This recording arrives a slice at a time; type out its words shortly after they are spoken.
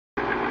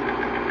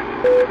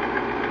Great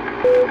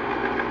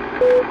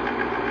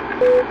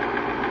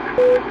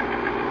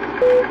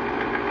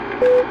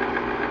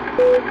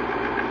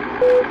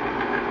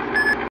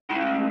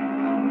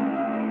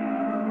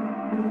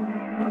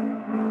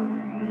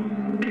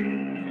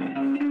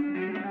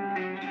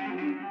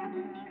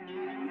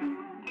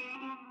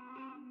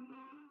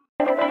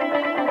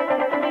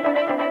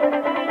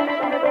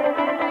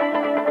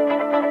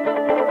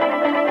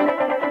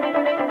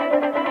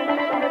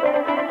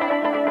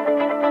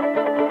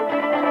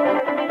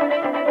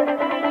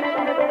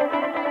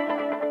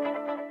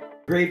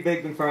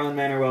big McFarland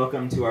Manor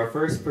welcome to our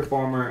first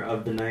performer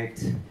of the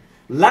night,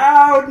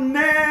 Loud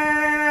Nes!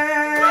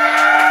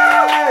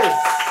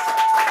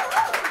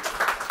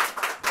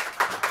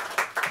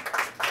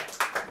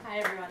 Hi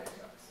everyone.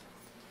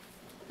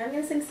 I'm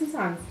going to sing some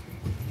songs.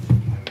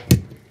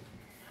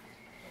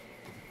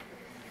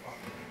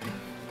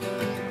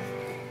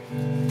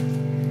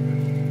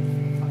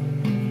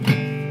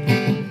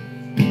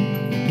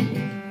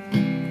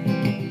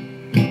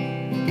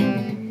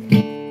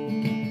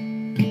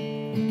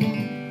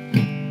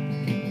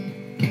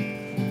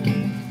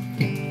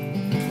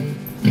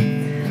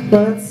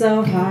 Well, it's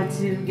so hard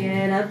to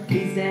get up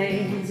these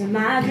days, and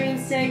my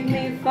dreams take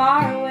me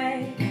far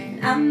away,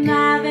 and I'm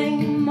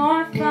having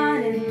more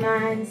fun in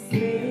my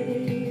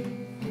sleep.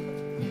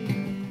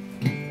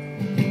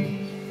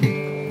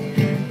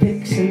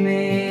 Picture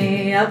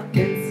me up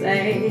in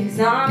space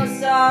on a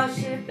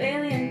starship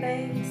alien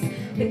base,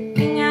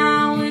 picking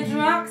out which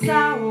rocks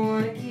I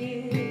want to keep.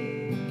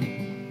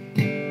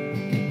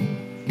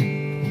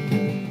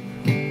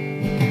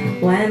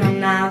 When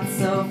I'm not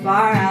so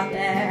far out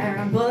there,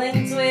 I'm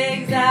pulling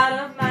twigs out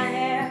of my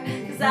hair,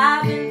 'cause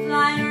I've been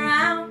flying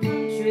around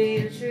from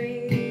tree to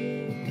tree.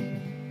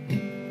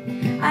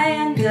 I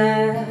end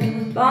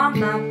up on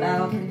my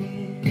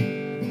balcony.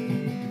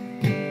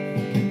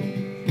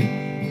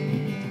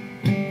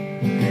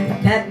 I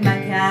pet my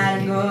cat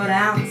and go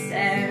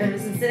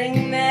downstairs, and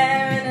sitting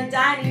there in a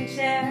dining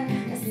chair,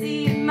 I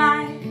see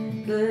my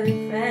good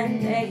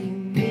friend Amy.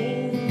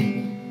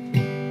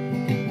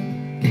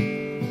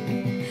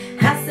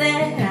 I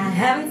said, I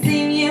haven't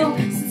seen you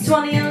since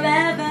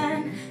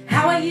 2011.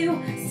 How are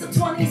you? Still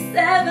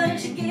 27.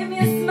 She gave me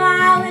a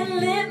smile and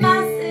lit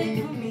my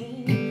cig for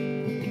me.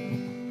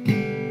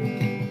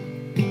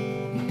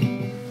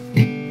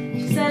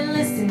 She said,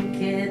 listen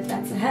kid,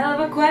 that's a hell of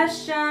a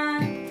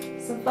question.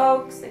 Some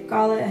folks, they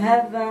call it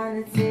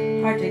heaven.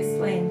 It's hard to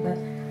explain, but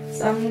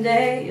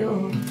someday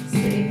you'll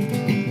see.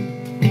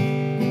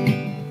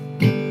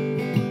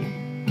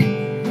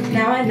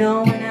 Now I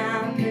know when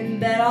I'm in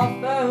bed all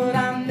food,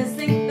 I'm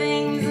missing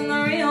things in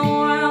the real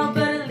world,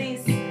 but at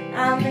least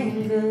I'm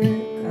in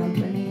good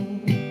company.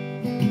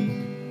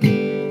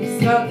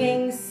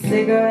 Smoking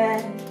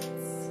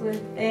cigarettes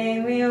with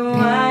Amy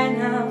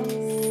Winehouse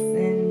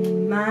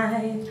in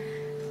my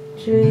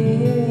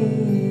dreams.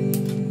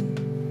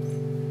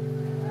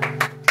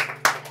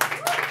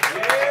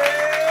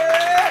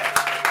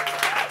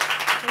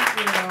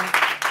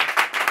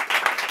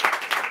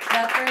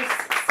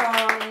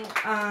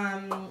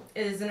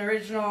 Is an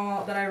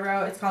original that I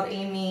wrote. It's called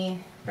Amy,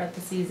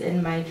 parentheses,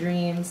 in my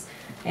dreams,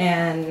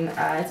 and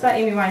it's about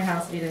Amy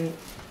Winehouse, if you didn't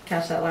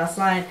catch that last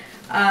line.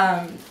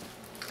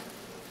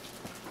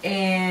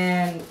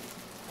 And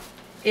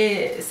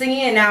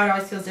singing it now, it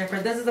always feels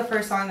different. This is the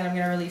first song that I'm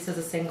going to release as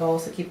a single,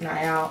 so keep an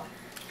eye out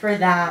for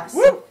that.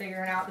 Still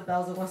figuring out the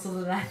bells and whistles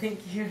of that, thank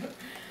you.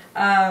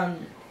 But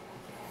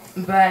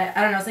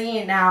I don't know, singing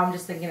it now, I'm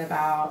just thinking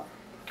about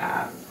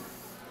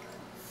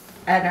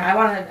and I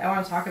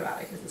want to talk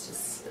about it because it's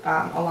just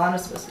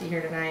Alana's supposed to be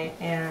here tonight,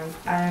 and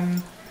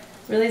I'm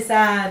really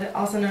sad.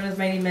 Also known as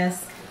Mighty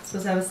Miss,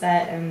 supposed to have a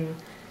set, and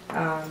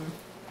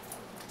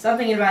so I'm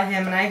thinking about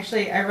him. And I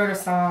wrote a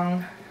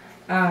song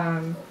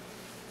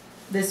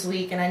this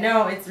week, and I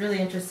know it's really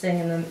interesting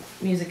in the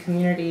music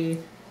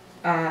community.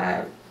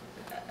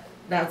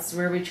 That's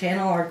where we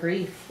channel our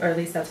grief, or at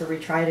least that's where we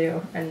try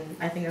to, and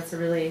I think that's a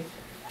really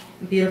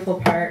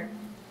beautiful part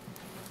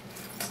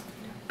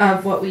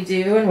of what we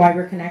do and why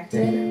we're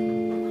connected.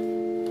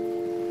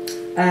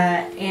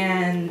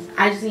 And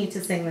I just need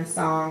to sing this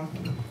song.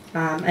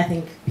 I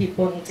think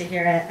people need to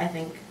hear it. I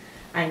think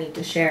I need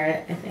to share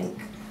it. I think,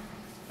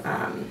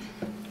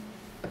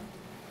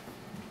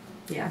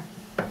 yeah.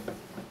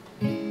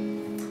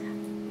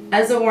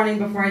 As a warning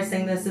before I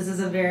sing this is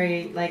a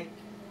very, like,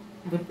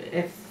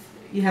 if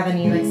you have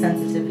any, like,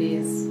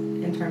 sensitivities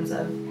in terms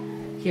of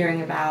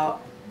hearing about,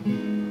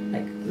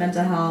 like,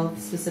 mental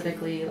health,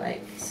 specifically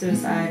like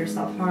suicide or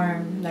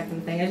self-harm, that kind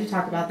of thing. I do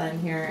talk about that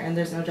in here, and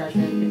there's no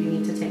judgment if you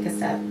need to take a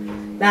step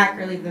back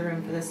or leave the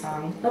room for this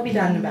song. They'll be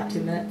done in about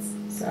 2 minutes,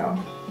 so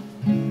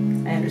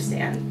I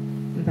understand.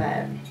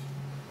 But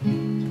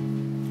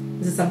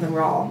this is something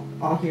we're all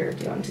here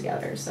doing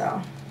together,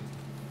 so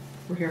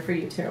we're here for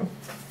you too.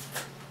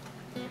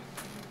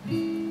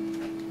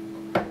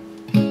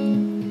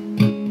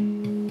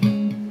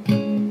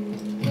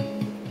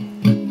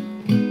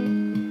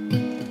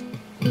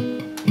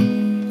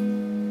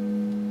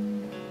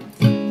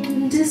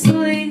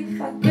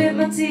 Disbelief, I grit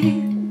my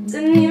teeth,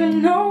 Didn't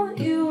even know that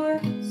you were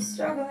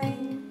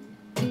struggling.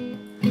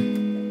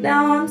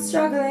 Now I'm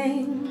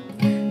struggling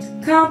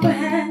to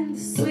comprehend. The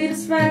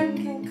sweetest friend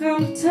can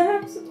come to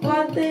terms with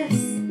what this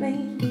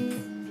means.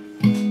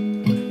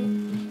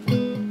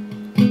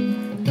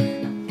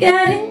 I'm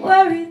getting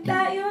worried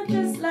that you're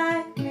just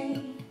like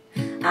me.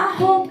 I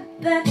hope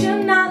that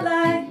you're not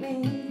like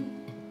me.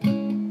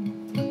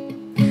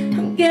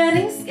 I'm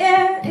getting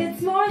scared,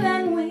 it's more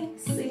than we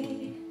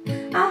see.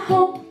 I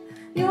hope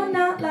you're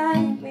not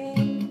like me.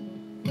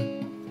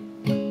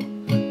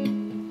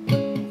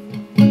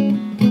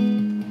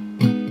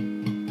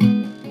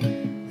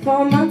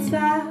 4 months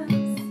pass.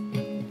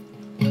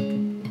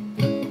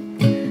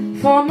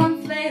 4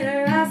 months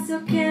later, I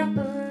still can't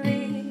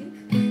believe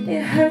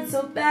it hurt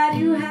so bad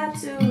you had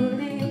to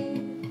leave.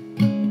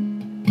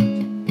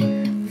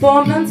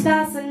 4 months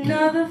pass,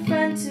 another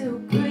friend to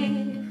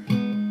grieve.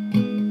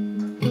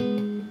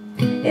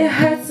 It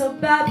hurts so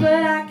bad,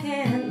 but I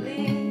can't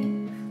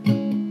leave.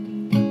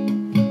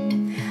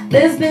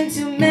 There's been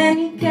too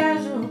many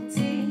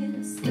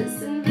casualties,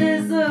 this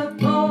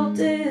invisible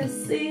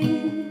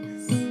disease.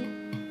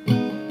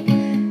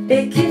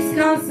 It keeps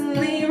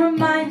constantly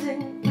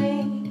reminding me.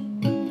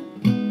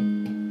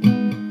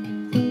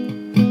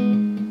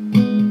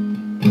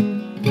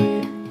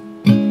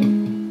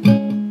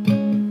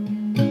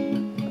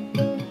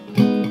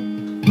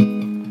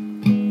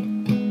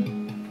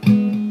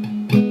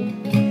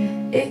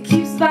 It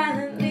keeps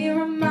violently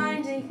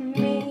reminding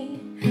me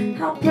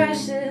how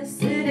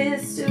precious it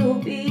is to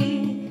be.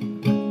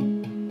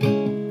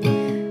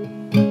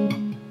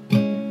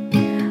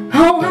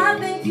 Oh, I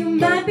think you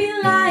might be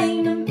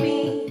lying to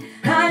me.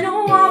 I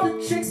know all the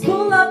tricks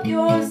pull up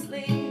your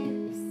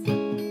sleeves.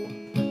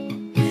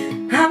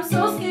 I'm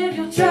so scared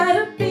you'll try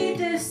to be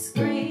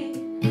discreet.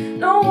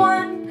 No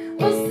one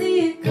will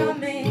see it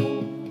coming.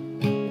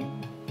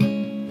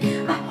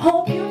 I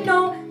hope you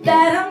know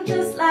that I'm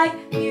just like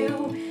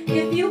you.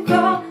 If you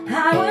call,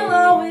 I will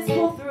always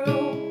pull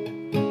through.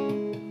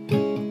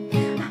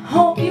 I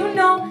hope you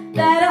know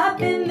that I've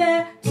been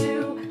there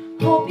too.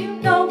 Hope you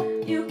know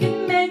you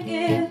can make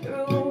it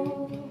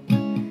through.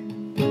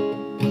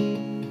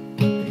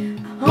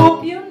 I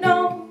hope you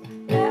know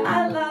that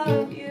I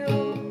love you.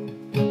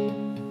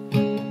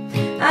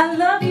 I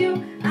love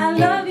you, I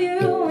love you,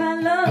 I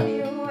love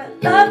you, I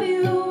love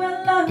you,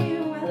 I love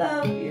you, I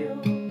love you.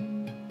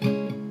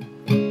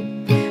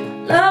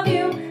 I love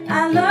you,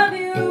 I love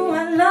you,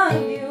 I love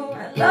you,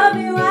 I love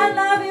you, I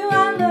love you,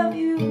 I love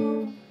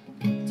you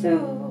too.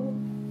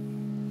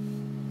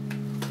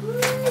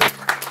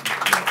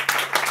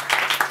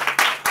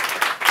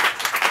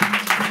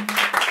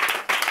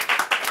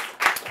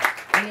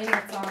 I named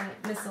that song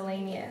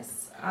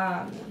Miscellaneous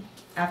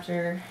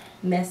after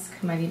misc,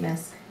 mighty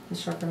misc, is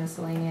short for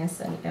miscellaneous,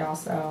 and it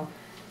also,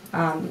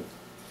 I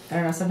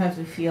don't know, sometimes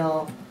we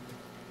feel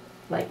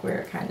like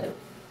we're kind of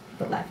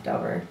the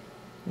leftover,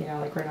 you know,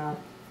 like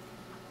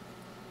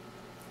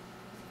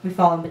we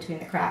fall in between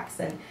the cracks.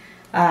 And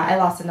I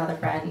lost another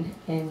friend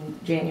in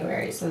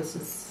January, so this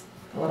is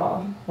a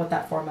little what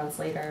that 4 months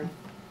later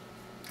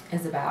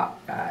is about.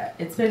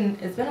 It's been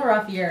a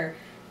rough year,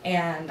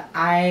 and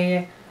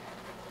I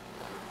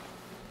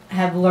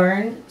have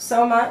learned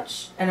so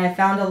much, and I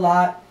found a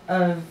lot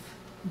of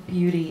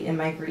beauty in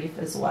my grief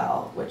as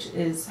well, which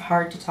is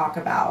hard to talk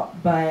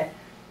about. But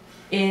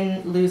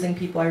in losing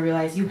people, I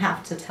realized you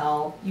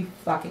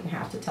fucking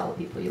have to tell the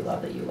people you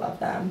love that you love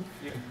them.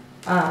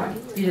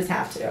 You just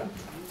have to.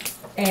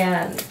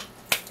 And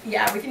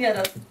yeah, we can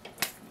get to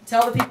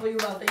tell the people you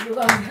love that you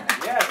love them.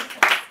 Yes.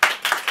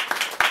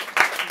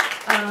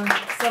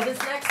 So this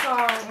next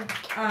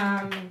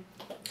song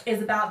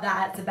is about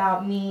that. It's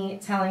about me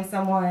telling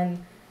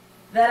someone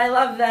that I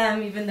love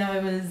them, even though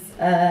it was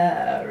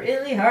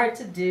really hard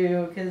to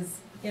do, because,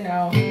 you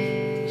know,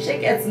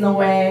 shit gets in the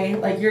way,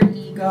 like your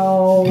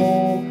ego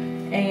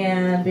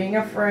and being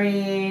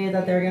afraid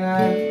that they're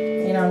gonna,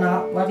 you know,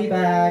 not love you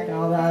back and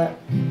all that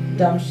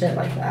dumb shit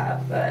like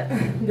that. But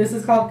this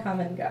is called Come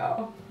and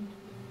Go.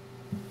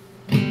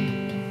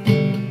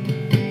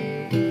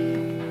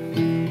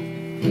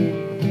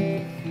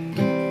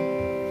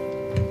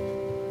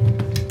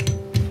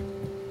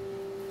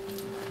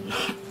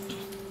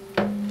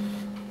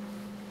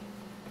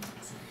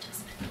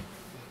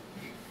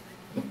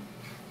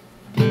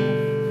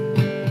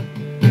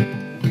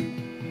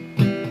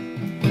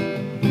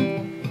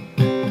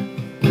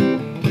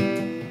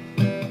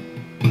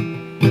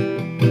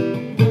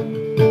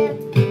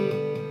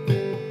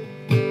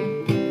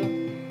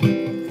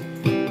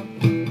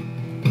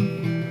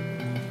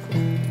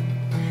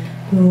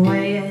 The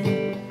way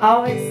it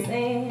always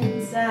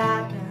seems to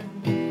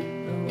happen,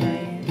 the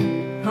way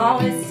it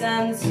always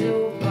tends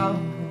to go.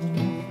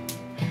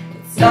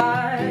 It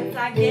starts,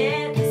 I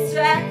get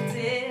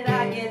distracted,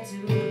 I get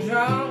too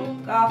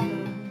drunk off of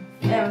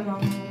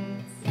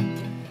pheromones.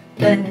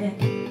 Then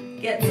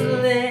it gets a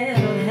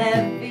little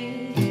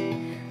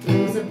heavy,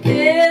 lose a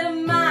bit of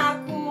my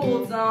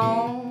cool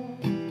zone.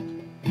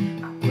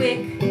 My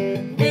quick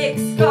fix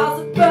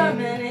causes a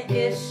permanent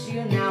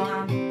issue, now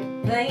I'm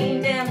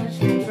playing damage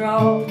control.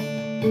 go.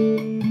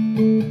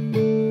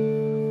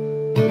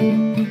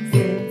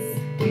 Since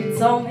you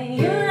told me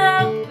you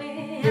loved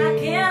me, I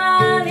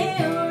cannot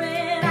hear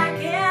it, I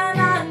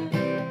cannot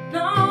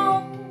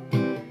know.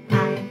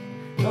 I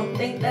don't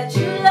think that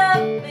you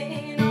love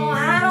me, no,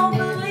 I don't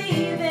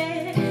believe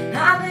it.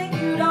 I think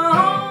you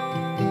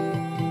don't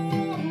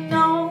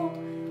know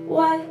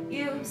what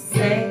you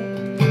say.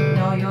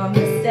 Know your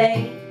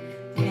mistake,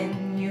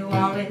 and you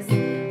always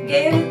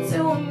gave it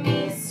to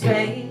me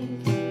straight.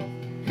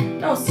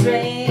 No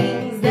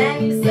strings,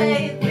 then you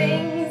say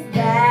things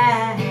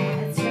that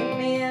string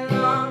me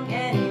along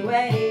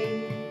anyway.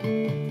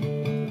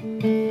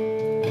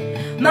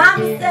 My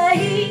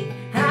mistake,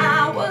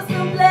 I was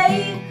to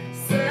blame.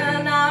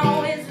 Son, I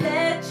always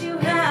let you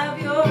have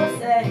your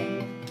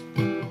say.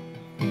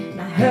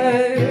 And I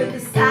heard the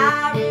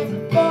sirens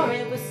before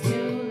it was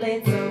too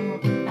late,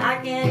 so I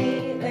can't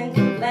even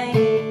complain.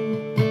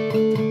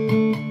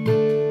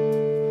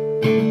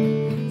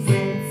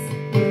 Since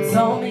you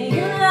told me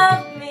you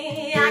loved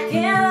me, I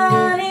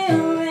cannot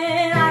hear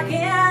it, I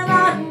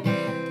cannot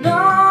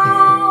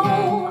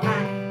know. I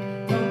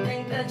don't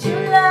think that you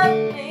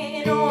love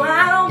me, no,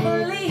 I don't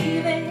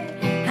believe it.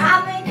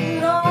 I think you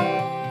don't.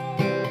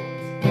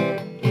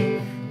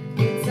 If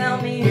you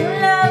tell me you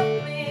love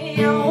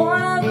me, I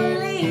wanna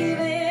believe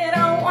it, I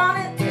want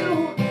it to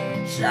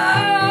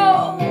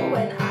show.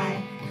 And I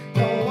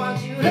don't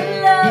want you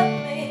to love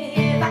me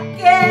if I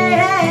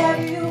can't have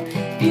you.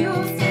 You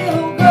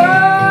still go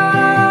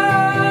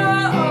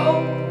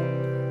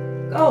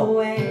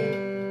away,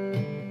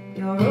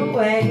 you're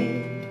away.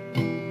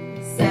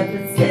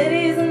 Separate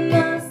cities in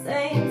the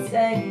same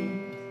state.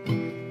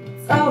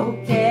 It's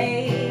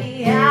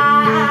okay, I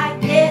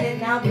get it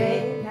now,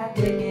 babe. I had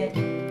to get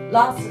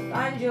lost to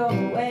find your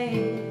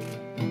way.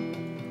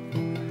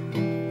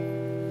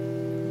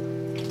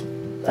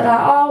 But I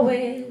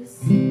always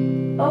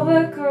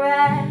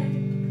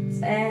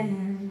overcorrect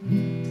and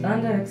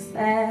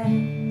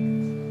underexpect.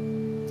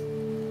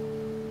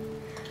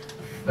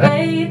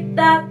 Afraid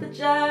that the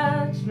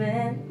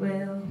judgment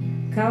will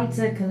come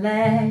to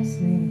collect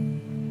me.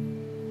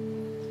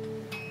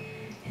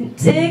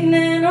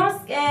 Indignant or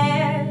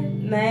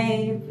scared,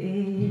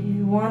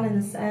 maybe one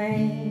and the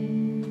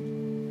same.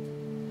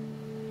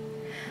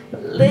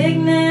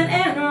 Malignant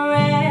and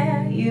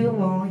rare, you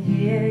won't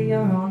hear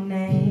your own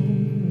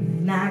name.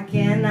 And I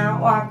cannot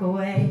walk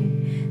away,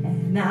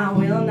 and I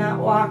will not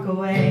walk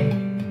away.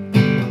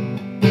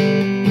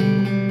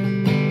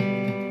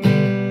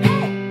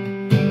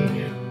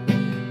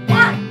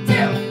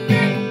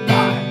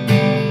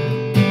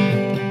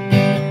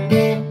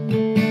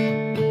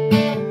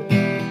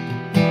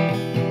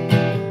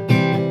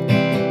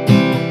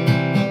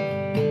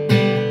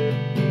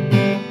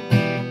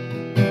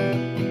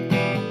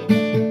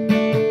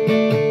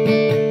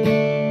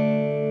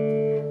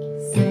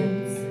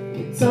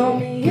 Told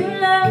me you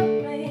love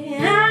me,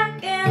 I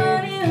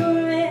cannot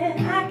hear it,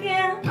 I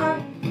can't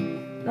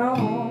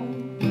unknow.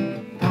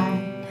 I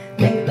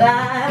think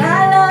that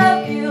I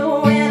love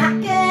you and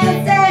I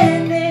can't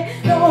stand it,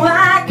 no,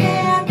 I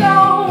can't go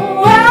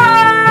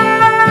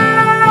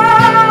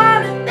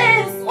on in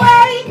this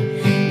way.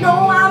 No,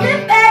 I'm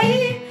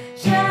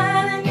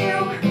impatient and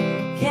you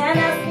can't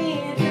ask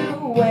me to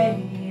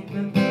wait,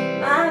 but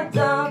my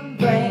dumb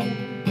brain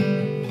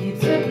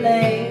keeps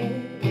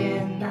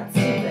replaying that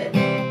stupid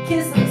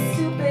kiss of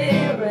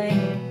stupid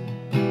rain.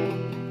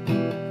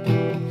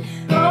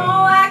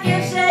 Oh, I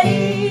can't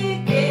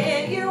shake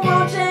it, you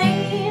won't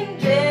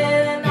change it,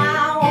 and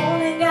I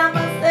only got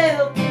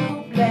myself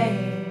to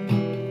blame.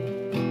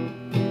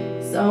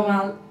 So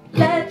I'll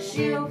let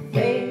you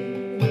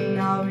fade and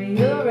I'll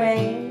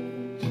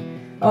rearrange.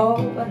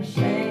 Oh, what a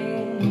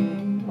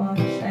shame, what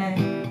a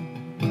shame.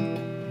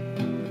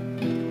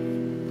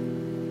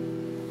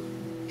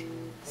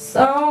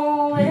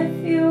 So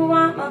if you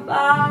want my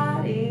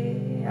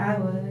body, I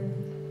would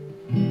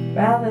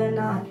rather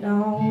not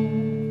know.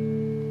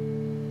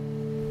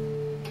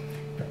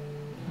 But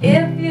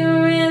if you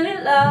really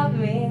love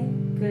me,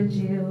 could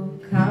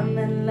you come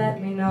and let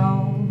me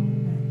know?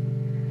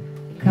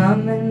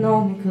 Come and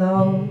hold me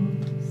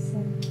close.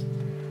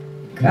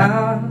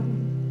 Come,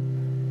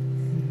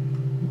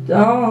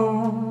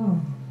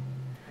 don't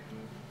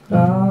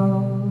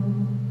go.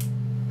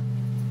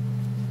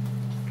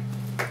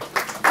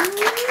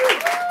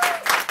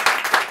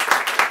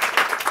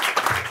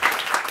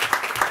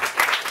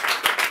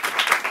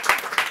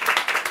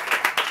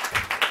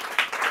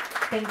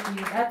 Thank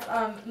you. That's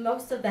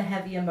most of the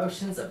heavy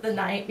emotions of the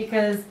night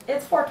because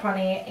it's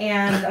 420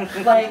 and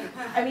like,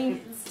 I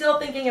mean, still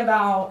thinking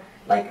about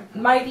like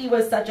Mighty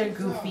was such a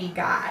goofy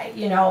guy,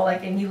 you know,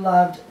 like, and he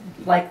loved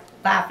like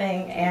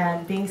laughing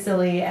and being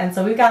silly, and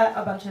so we've got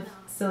a bunch of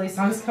silly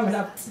songs coming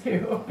up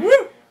too.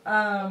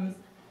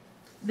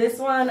 This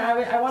one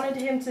I wanted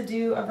him to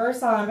do a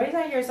verse on, but he's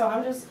not here, so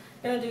I'm just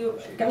gonna do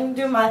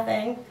my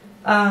thing,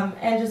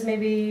 and just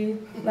maybe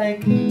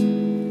like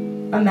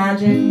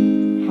imagine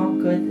how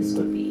good this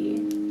would be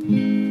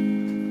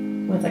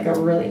with like a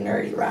really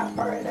nerdy rap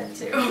part in it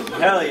too.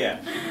 Hell yeah.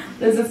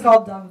 This is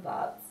called Dumb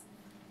Thoughts.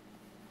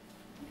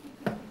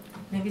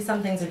 Maybe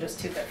some things are just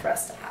too good for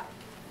us to have.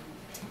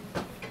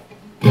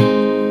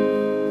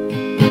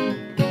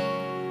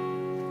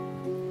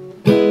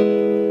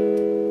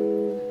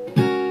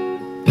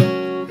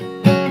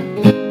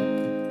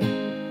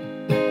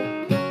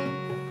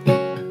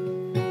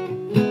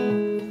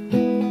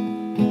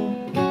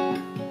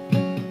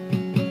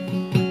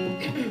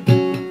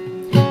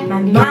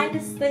 My mind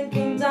is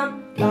thinking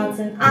dumb thoughts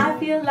and I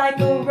feel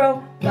like a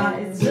robot.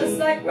 It's just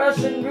like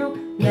Russian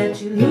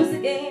roulette. You lose the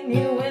game,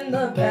 you win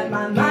the bet.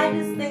 My mind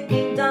is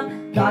thinking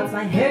dumb thoughts,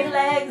 my hairy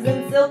legs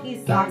and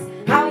silky socks.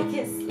 How we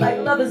kiss like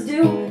lovers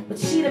do, but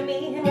she to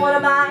me and what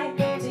am I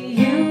to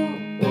you?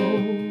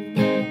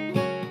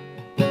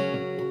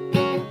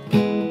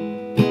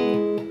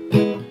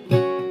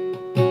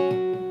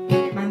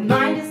 My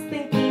mind is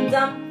thinking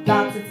dumb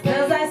thoughts, it's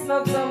cause I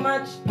smoke so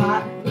much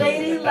pot.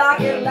 Lady lock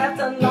it left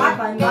unlocked.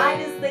 My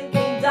mind is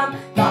thinking dumb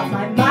thoughts,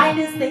 my mind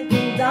is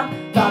thinking dumb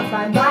thoughts,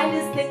 my mind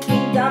is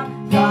thinking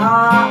dumb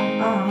thoughts.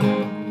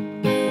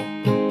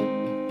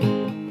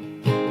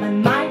 My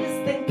mind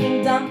is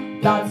thinking dumb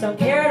thoughts, don't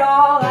care at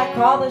all, I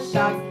call the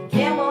shots.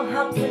 Camel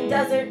humps and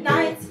desert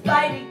nights,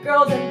 fighty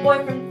girls and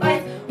boyfriend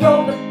fights.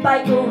 Roll the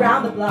bike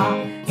around the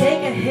block,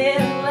 take a hit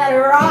and let it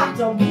rock.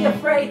 Don't be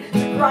afraid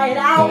to cry it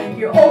out,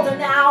 you're older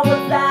now,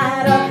 what's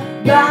that about?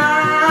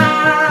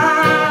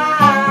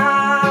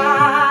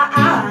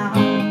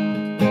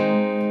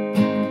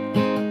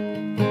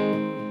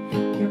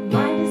 Your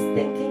mind is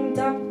thinking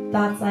dumb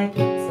thoughts like,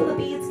 so the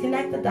beads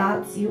connect the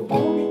dots. You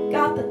only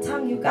got the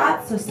tongue you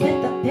got, so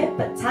split the pit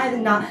but tie the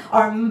knot.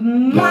 Our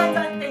minds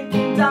are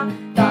thinking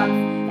dumb thoughts,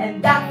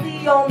 and that's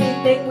the only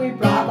thing we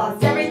brought.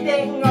 Lost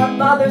everything our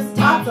mothers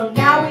taught, so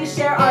now we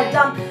share our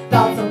dumb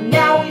thoughts. So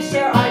now we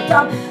share our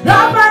dumb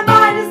thoughts. My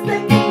mind is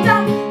thinking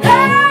dumb thoughts. My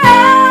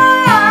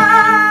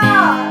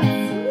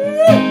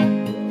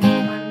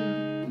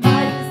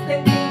mind is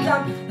thinking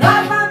dumb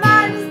thoughts. My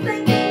mind is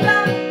thinking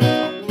dumb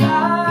thoughts.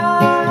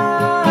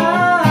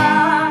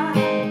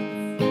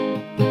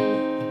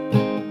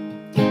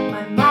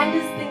 My mind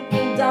is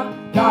thinking dumb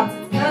thoughts.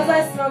 It's cause I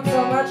smoke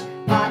so much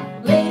pot.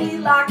 Lady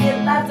lock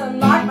it left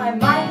unlocked. My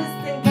mind is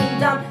thinking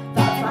dumb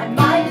thoughts. My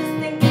mind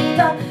is thinking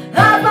dumb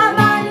thoughts. My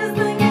mind is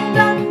thinking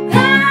dumb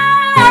thoughts.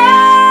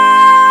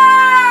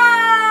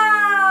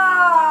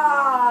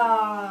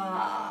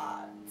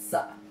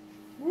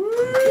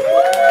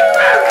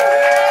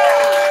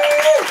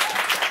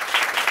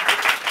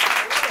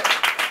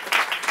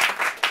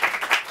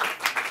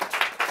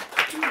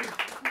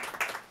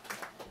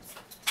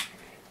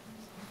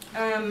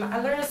 I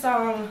learned a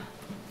song.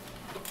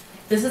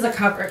 This is a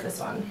cover of this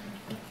one.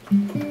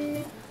 Let's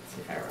see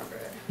if I remember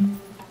it.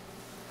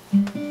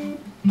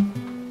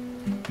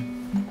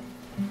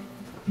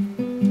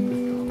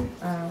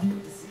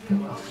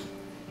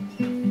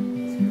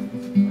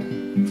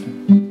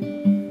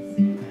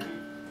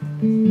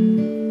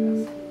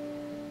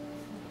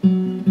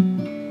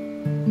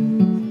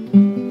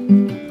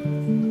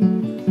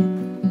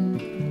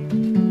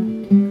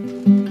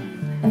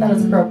 I thought it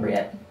was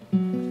appropriate.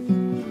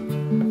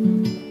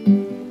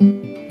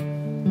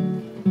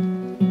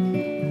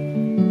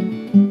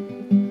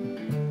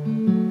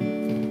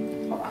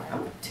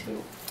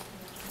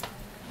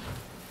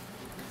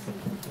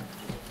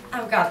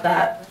 I've got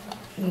that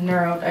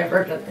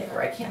neurodivergent thing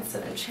where I can't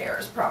sit in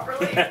chairs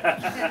properly.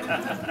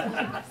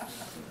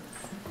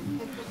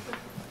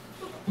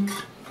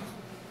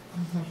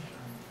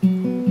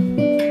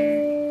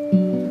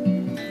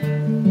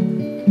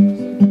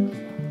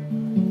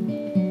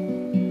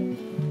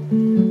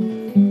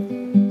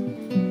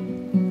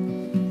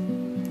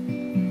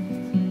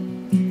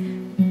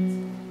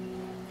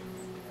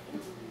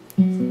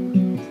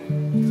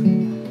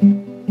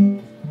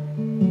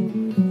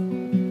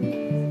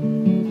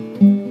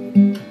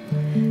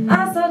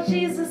 I saw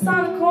Jesus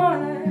on a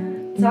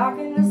corner,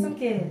 talking to some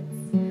kids,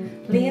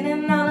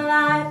 leaning on a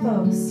light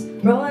post,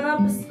 rolling up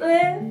a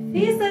spliff.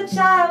 He said,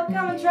 "Child,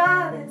 come and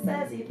try this,"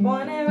 as he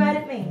pointed right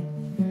at me,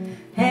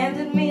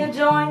 handed me a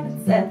joint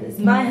and said, "This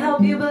might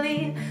help you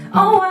believe."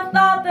 Oh, I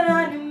thought that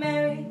I knew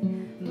Mary,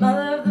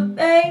 mother of the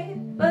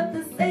babe, but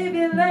the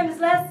Savior learned his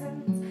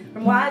lessons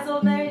from wise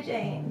old Mary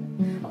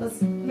Jane. All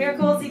those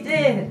miracles he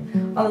did,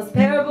 all those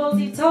parables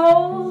he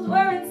told,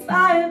 were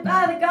inspired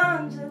by the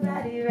ganja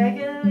that he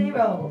regularly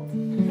rolled.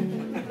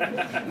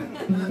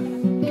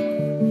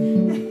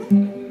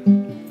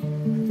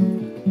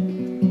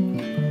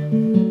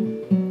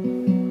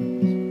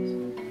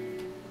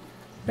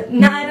 At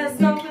night I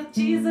smoked with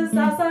Jesus,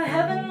 I saw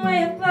heaven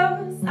way up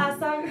close. I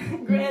saw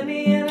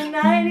Granny in a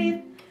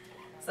 90,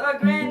 saw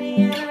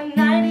Granny in a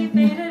 90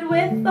 faded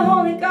with the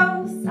Holy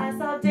Ghost. I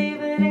saw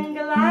David and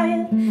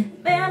Goliath,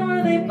 man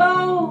were they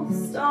both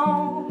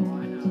stoned.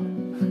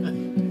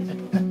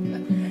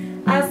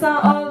 I saw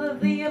all of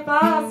the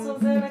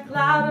apostles in a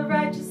cloud of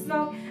righteous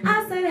smoke.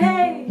 I said,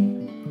 "Hey,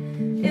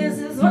 is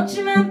this what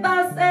you meant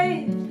by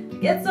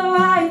saved? Get so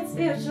high it's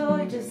spiritual,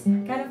 you just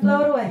kind of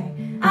float away."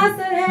 I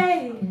said,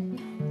 "Hey,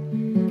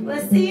 will I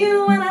see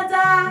you when I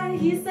die?"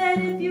 He said,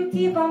 "If you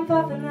keep on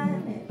puffing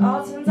then it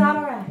all turns out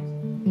alright."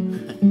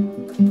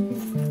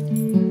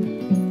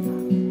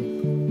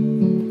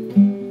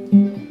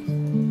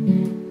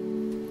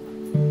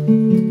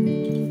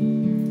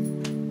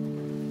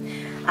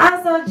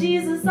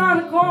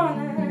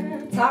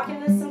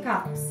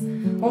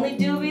 Only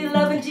doobie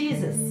loving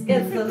Jesus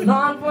gets the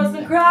law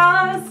enforcement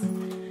cross.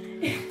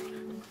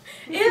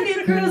 If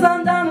you cruise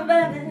on down to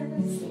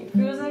Venice, you're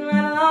cruising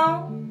right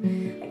along,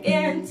 I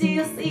guarantee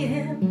you'll see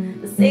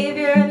him, the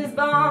Savior in his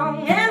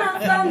bong. And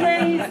on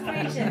Sunday he's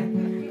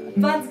preaching,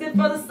 fun's good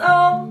for the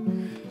soul,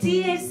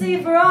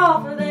 THC for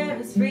all, for there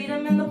is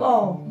freedom in the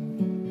bowl.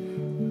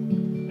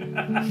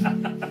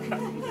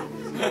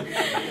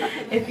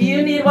 If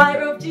you need white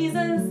robe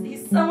Jesus,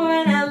 he's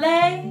somewhere in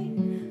LA,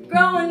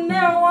 growing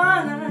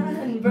marijuana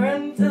and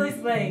burning till he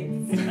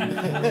slays. The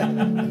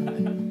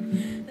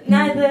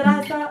night that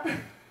I saw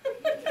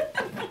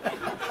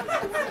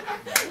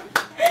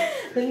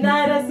the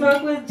night I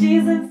smoked with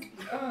Jesus,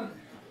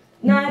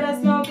 night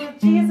I smoked with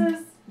Jesus,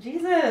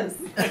 Jesus.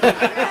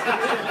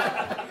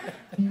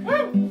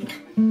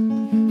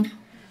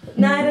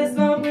 Night I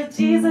smoked with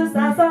Jesus,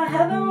 I saw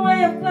heaven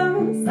way up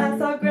close. I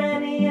saw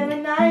Granny in a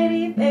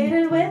nightie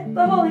faded with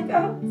the Holy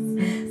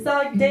Ghost.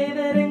 Saw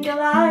David and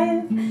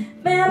Goliath,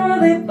 man were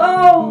they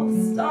both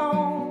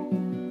stoned.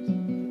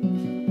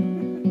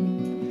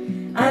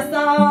 I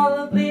saw all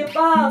of the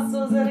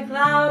apostles in a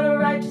cloud of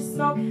righteous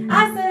smoke.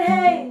 I said,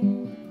 hey,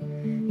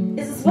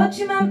 is this what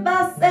you meant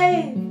by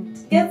saved?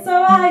 To get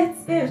so high it's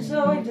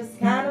spiritual and just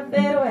kind of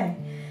fade away.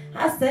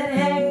 I said,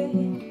 hey,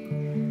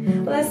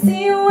 will I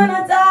see you when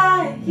I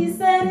die? He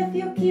said, if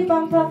you keep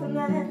on puffing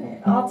then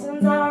it all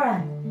turns out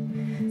alright.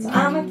 So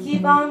I'ma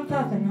keep on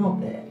puffing,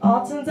 hope it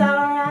all turns out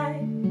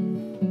alright.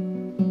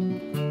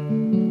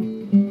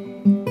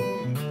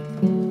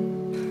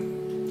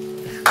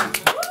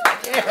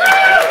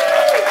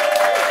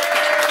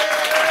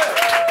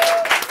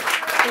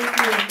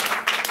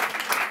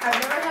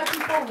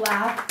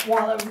 Laugh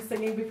while I was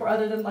singing before,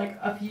 other than like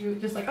a few,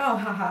 just like, oh,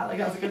 haha, like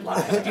that was a good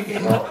laugh. Like, you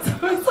giggle. So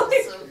it's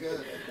like, so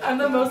good. I'm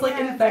the most like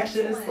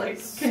infectious, like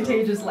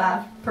contagious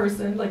laugh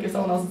person. Like if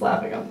someone else is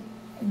laughing, I'm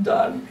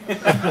done.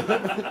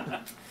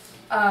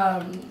 I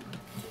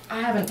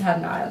haven't had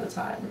an eye on the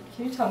time.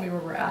 Can you tell me where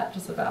we're at,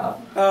 just about?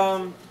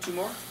 2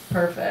 more.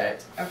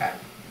 Perfect. Okay.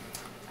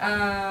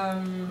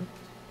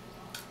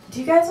 Do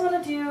you guys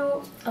want to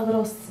do a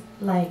little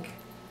like?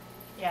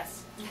 Yes.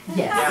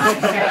 Yes.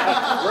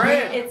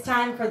 Okay. It's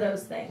time for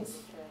those things.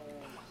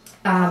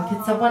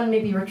 Could someone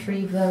maybe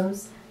retrieve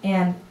those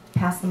and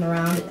pass them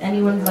around? If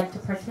anyone would like to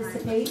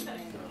participate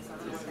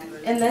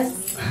in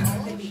this,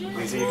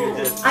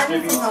 I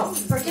need some help.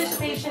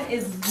 Participation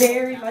is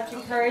very much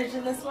encouraged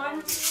in this one.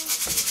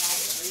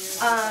 It's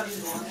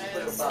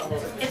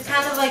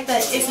kind of like the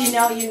if you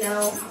know, you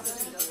know.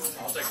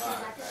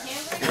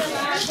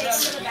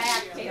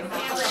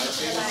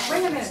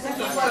 Bring them in.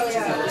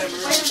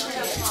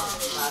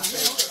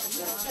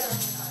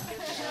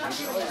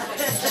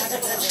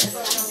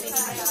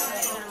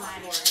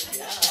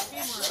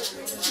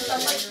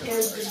 Sounds like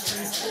kids in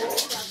preschool.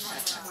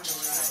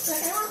 I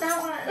want that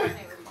one.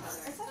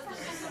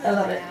 I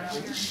love it.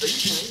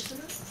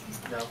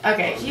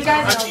 Okay, you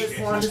guys know this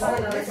one. This is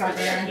another cover.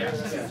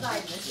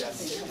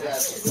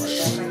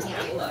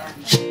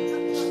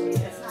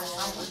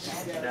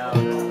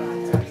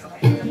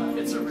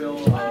 It's a real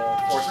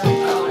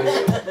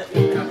fortunate.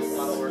 We've got a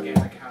lot of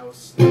organic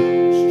house.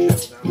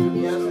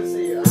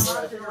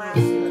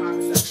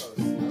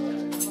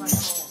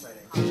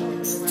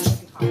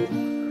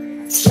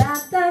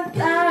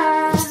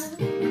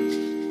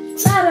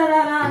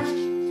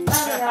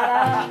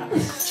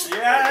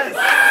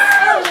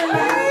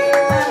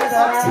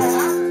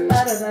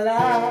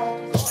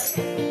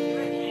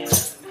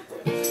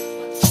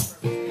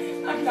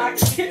 I'm not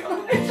kidding.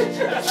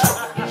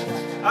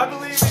 I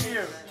believe in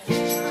you. You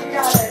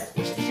got it.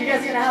 You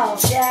guys gonna help?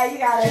 Yeah, you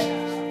got it.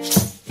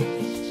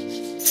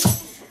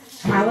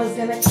 I was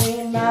gonna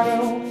clean my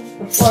room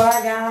before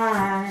I got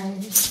high.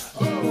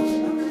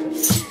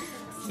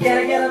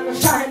 Gotta get up and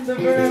find the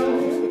room,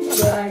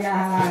 but I got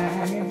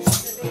high.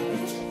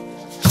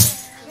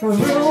 My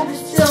room is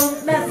still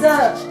messed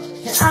up,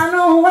 and I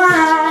know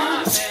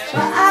why.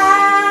 But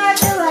I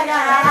feel like I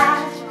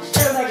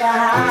feel like I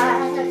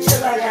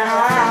feel like I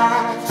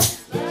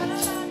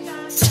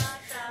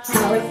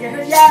was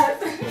gonna get,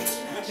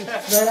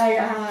 but I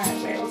got high.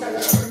 Wait, we'll start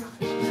that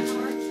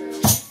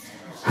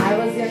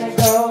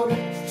over.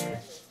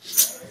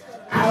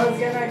 I was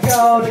gonna go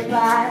to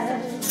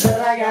class, but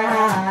I got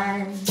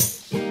high.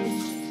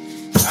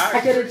 I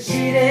could have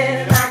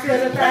cheated, I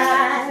could have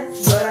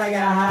passed, but I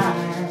got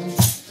high.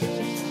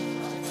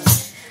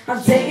 I'm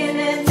taking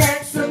it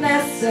next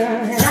semester,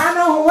 and I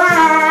know why.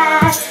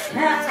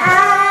 Now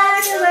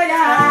I feel like I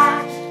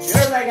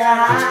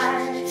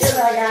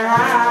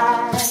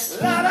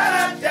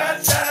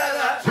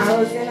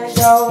was gonna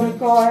go to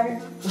court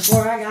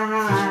before I got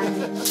high.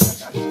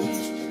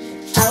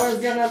 I was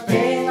gonna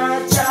pay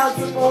my child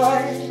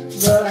support,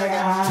 but I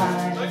got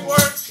high.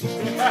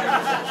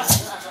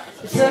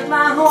 It took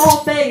my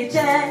whole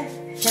paycheck,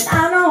 and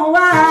I know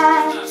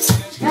why.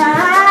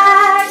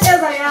 I feel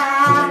like I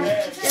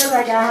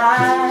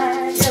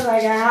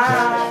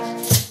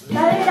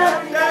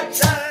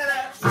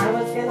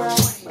was gonna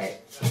wait.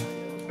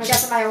 I got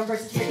to my own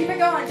verses here. Keep it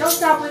going. Don't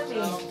stop with me.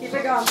 Keep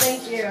it going.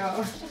 Thank you.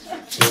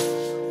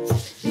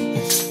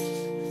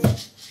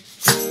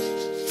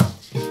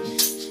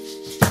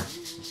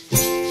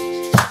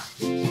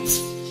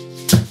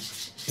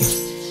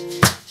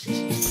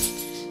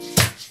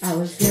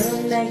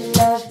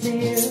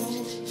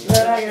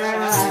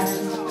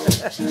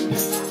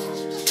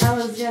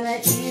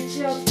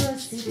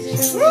 pussy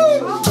too,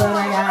 but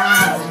I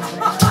got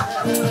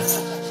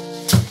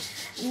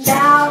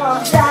now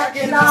I'm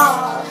jacking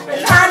off,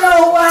 and I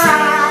know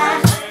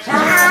why.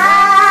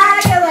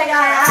 Cause I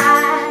got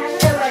high,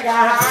 cause I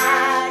got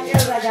high,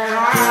 cause I got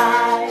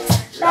high.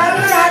 La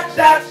da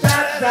da da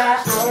da.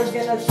 I was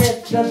gonna tip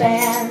the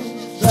band,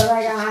 but I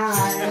got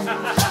high.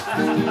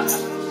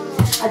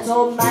 I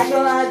told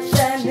Michael I'd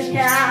send him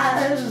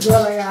cash,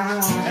 but I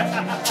got high.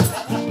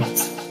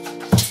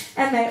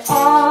 And they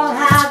all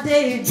have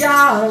day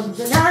jobs,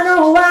 and I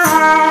know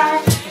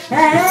why.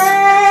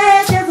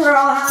 Hey, cause we're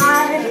all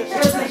high,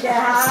 cause we get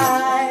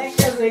high,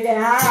 cause we get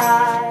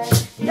high.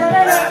 Da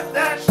da da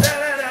da da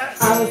da.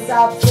 I will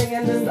stop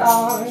singing the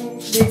song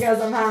because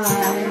I'm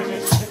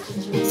high.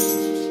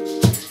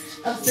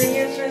 I'm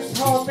singing this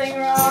whole thing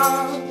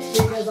wrong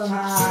because I'm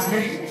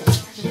high.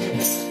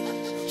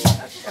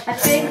 I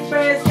think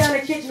Fred's gonna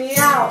kick me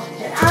out,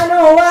 and I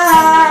know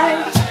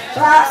why.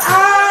 But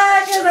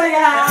cause I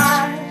got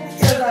high,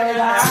 cause I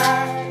got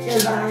high,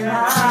 cause I'm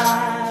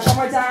high. One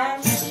more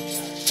time.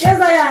 Cause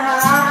I got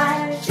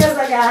high, cause I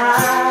got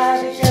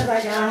high, because I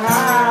got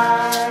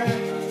high.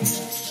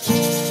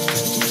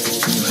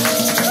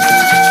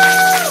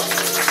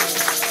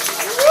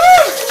 Woo!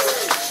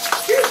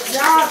 Good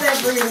job,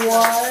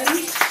 everyone.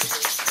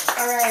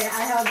 Alright, I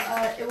have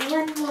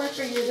one more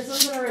for you. This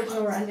was an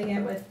original. We're ending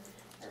it with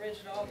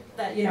original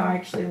that, you know, I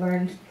actually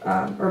learned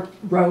or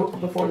wrote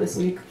before this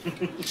week.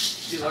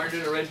 She learned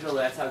an original,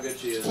 that's how good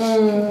she is.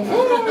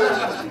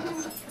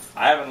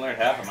 I haven't learned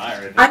half of my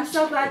original. I'm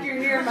so glad you're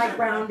here, Mike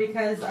Brown,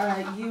 because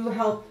you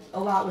helped a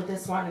lot with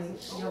this one, and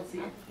you'll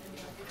see.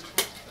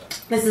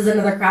 This is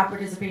another crowd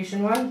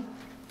participation one,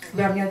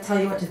 but I'm going to tell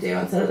you what to do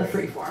instead of the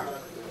free form.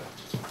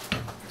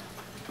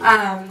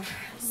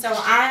 So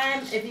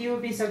if you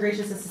would be so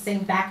gracious as to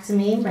sing back to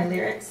me my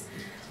lyrics,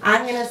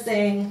 I'm going to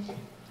sing,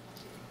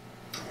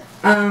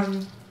 I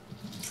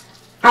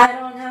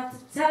don't have to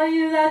tell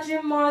you that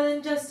you're more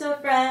than just a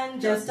friend,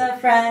 just a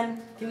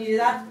friend. Can you do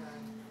that?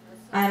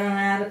 I don't know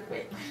how to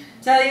wait.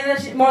 Tell you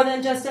that you're more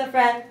than just a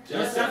friend.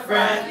 Just a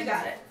friend. You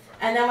got it.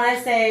 And then when I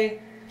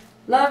say,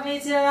 love me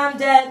till I'm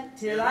dead,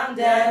 till I'm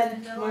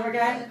dead. One more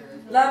time.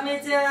 Love me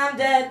till I'm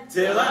dead.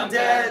 Till I'm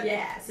dead.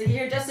 Yeah. So you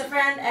hear just a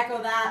friend,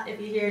 echo that.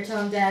 If you hear till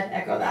I'm dead,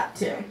 echo that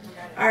too.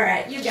 All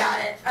right, you got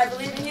it. I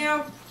believe in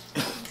you.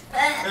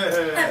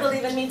 I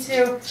believe in me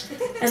too.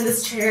 And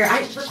this chair, I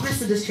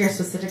requested this chair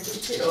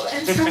specifically too.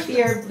 And so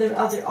fear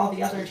all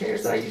the other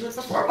chairs that I usually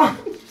perform on.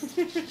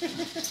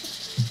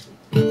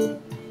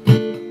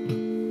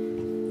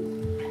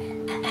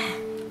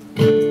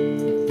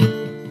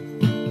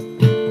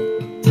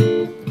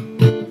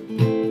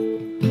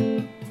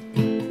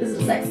 This is a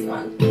sexy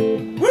one.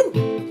 Woo!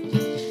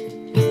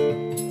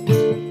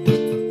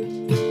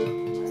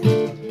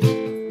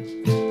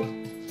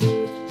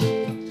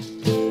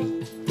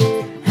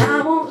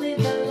 I won't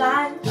leave the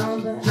light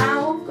on, but I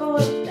won't go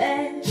to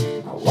bed.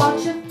 I'll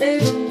watch your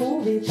favorite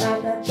movie,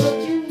 about that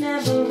book you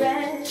never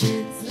read.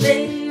 This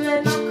lady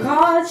read my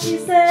card, she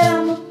said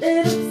I'm a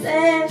bit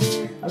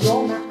obsessed. I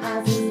roll my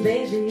eyes, cause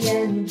baby,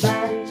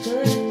 anybody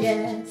could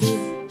guess.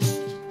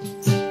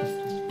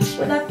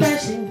 With that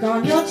fresh ink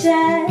on your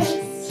chest.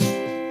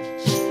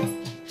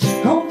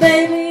 Oh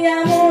baby,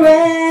 I'm a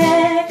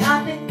wreck.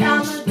 I think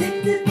I'm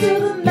addicted to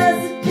the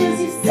messages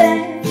you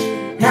send.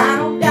 I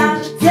don't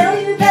gotta tell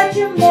you that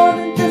you're more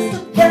than just a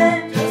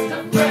friend. Just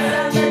a friend.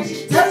 I let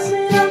you touch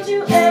me, don't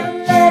you ever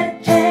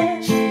let it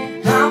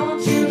end. I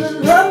want you to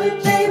love me,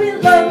 baby,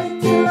 love me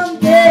till I'm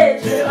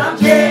dead. Till I'm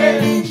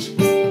dead.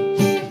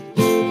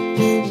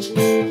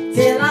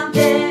 Till I'm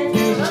dead.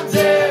 Till I'm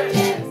dead.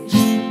 Yes.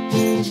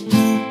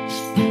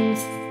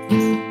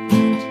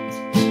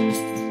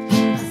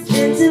 I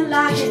spin till I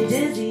get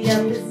dizzy.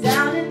 Up is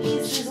down and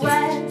east is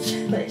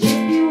west. But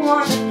if you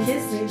wanna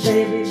kiss me,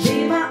 baby,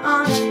 be my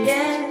on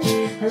again.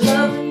 I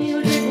love when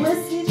you drink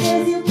whiskey,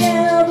 cause you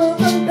can't help but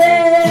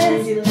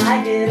confess. You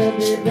like it a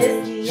bit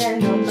risky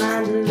and don't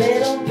mind a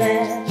little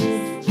mess.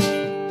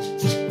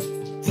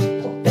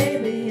 Oh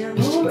baby, I'm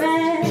a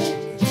wreck.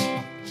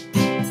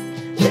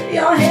 With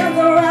your hands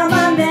around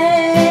my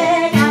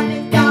neck, I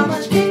think I'm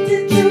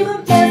addicted to the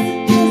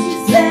messages you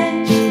send.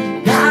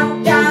 I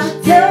don't gotta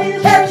tell you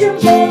that you're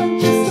more than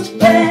just a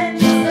friend.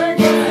 Just a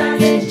yes, I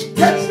let you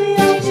touch me,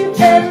 don't you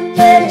ever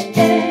let it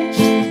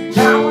end. I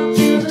want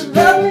you to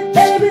love me,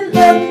 baby,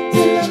 love me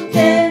till I'm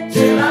dead.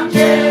 Till I'm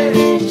dead.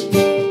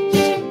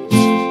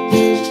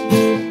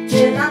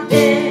 Till I'm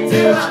dead.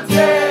 Till I'm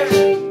dead.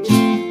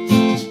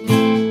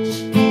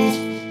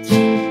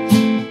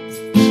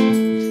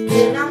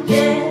 Till I'm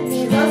dead,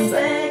 means I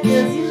swear,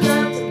 cause you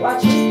love to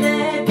watch me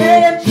dead.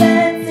 Red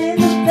flags in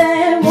the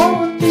bed,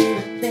 won't repeat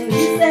the things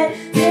you said.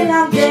 Till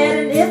I'm dead,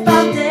 and if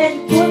I'm dead,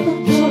 you put the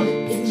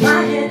bullet in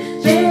my head.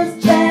 Feels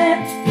bad.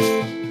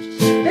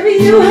 Maybe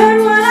you heard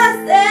what I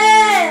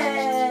said.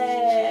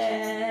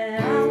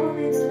 I won't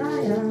leave the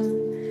light on,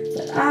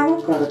 but I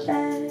won't go to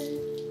bed.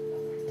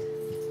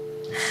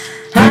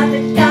 I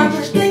think I'm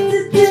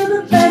addicted to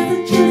the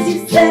messages you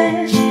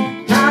send.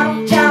 I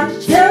don't gotta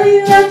tell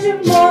you that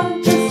you're more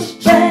than just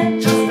a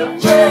friend. Just a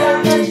friend. I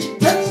let you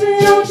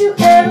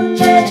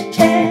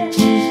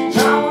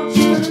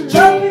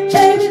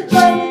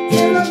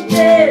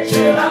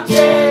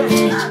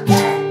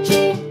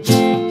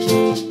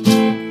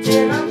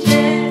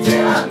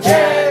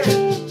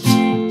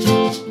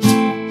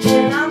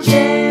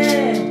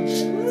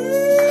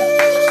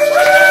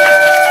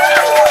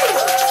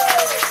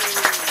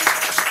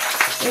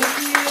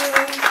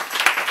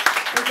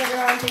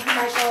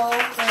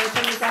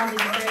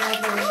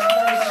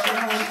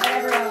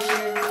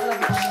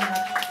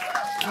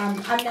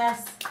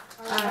Yes.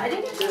 I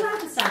didn't get too loud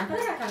this time, but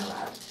I got kind of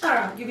loud. I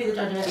don't know. You be the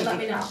judge of it and let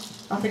me know.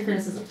 I'll take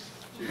criticism.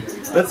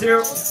 Let's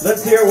hear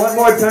one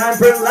more time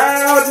for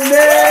Loudness!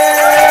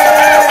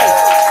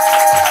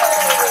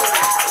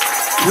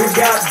 We've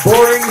got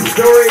Boring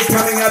Story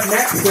coming up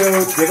next, so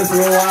give us a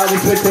little while to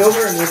switch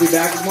over and we'll be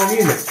back with more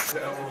music.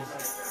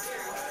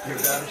 Give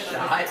that a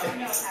shot.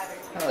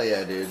 Hell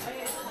yeah, dude.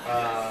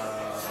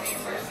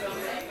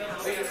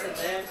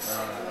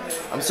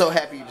 I'm so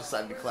happy you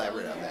decided to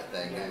collaborate on that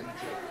thing, dude.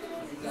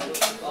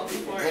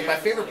 Like, my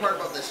favorite part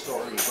about this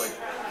story is, like,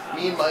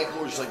 me and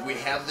Michael were just like, we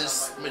have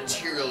this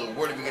material, and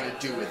what are we going to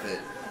do with it?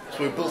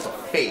 So we built a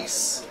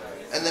face.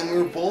 And then we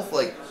were both,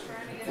 like,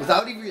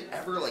 without even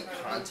ever, like,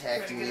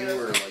 contacting you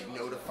or, like,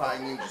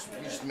 notifying you,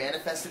 we just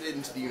manifested it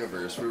into the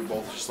universe. We were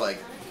both just like,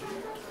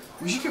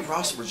 we should give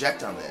Ross a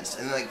project on this.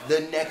 And then, like,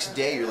 the next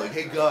day, you're like,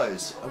 hey,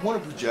 guys, I want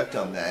a project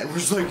on that. And we're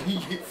just like,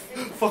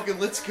 fucking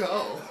let's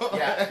go.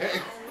 Yeah.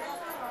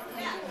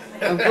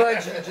 I'm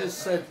glad you just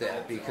said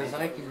that, because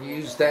I can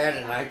use that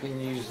and I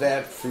can use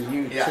that for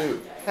you too.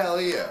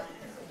 Hell yeah.